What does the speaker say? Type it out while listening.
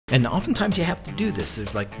And oftentimes you have to do this.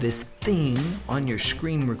 There's like this thing on your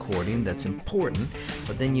screen recording that's important,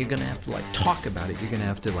 but then you're gonna have to like talk about it. You're gonna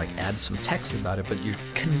have to like add some text about it, but you're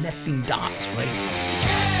connecting dots, right?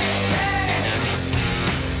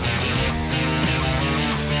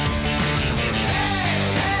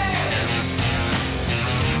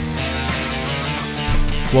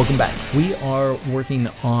 Welcome back. We are working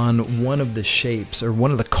on one of the shapes or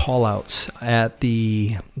one of the callouts at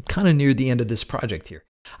the kind of near the end of this project here.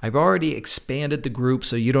 I've already expanded the group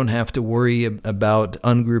so you don't have to worry about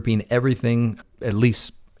ungrouping everything, at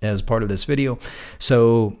least as part of this video.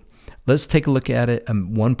 So let's take a look at it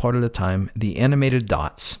one part at a time. The animated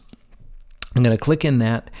dots. I'm going to click in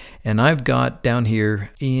that, and I've got down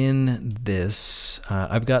here in this,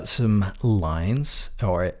 I've got some lines,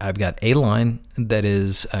 or I've got a line that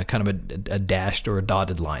is kind of a dashed or a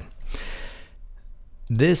dotted line.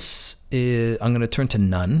 This is, I'm going to turn to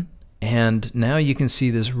none, and now you can see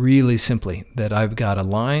this really simply, that I've got a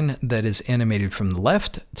line that is animated from the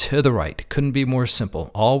left to the right. Couldn't be more simple.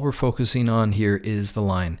 All we're focusing on here is the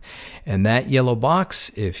line. And that yellow box,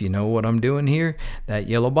 if you know what I'm doing here, that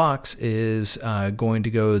yellow box is going to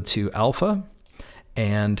go to alpha.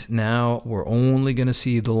 And now we're only going to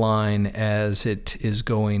see the line as it is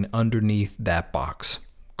going underneath that box.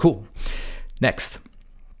 Cool. Next,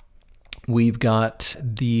 we've got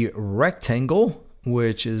the rectangle,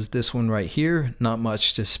 which is this one right here. Not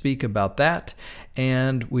much to speak about that.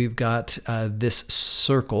 And we've got this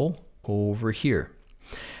circle over here.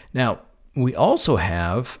 Now, we also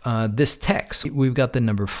have this text. We've got the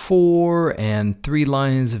number 4 and 3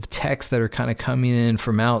 lines of text that are kind of coming in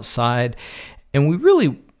from outside. And we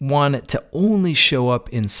really want it to only show up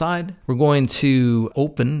inside. We're going to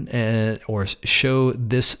open or show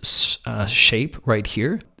this shape right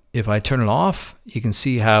here. If I turn it off, you can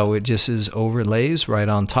see how it just is overlays right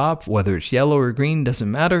on top. Whether it's yellow or green,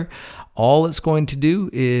 doesn't matter. All it's going to do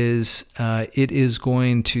is it is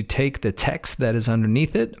going to take the text that is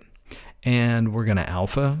underneath it, and we're going to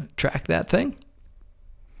alpha track that thing.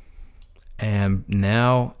 And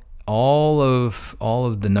now all of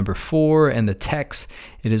the number 4 and the text,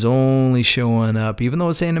 it is only showing up, even though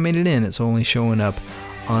it's animated in, it's only showing up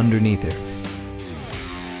underneath it.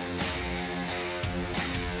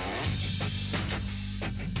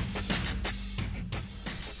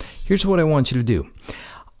 Here's what I want you to do.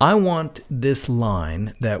 I want this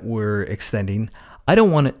line that we're extending, I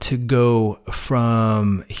don't want it to go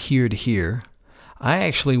from here to here. I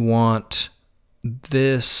actually want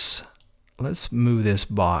this, let's move this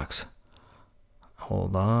box.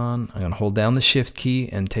 Hold on, I'm going to hold down the shift key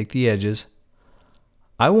and take the edges.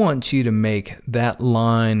 I want you to make that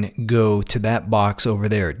line go to that box over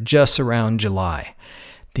there, just around July.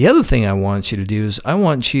 The other thing I want you to do is I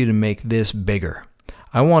want you to make this bigger.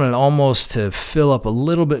 I want it almost to fill up a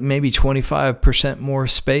little bit, maybe 25% more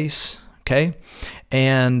space, okay?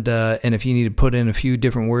 And if you need to put in a few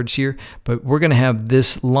different words here, but we're going to have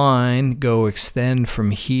this line go extend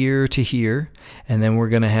from here to here, and then we're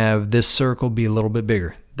going to have this circle be a little bit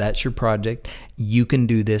bigger. That's your project. You can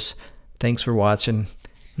do this. Thanks for watching.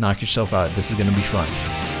 Knock yourself out. This is going to be fun.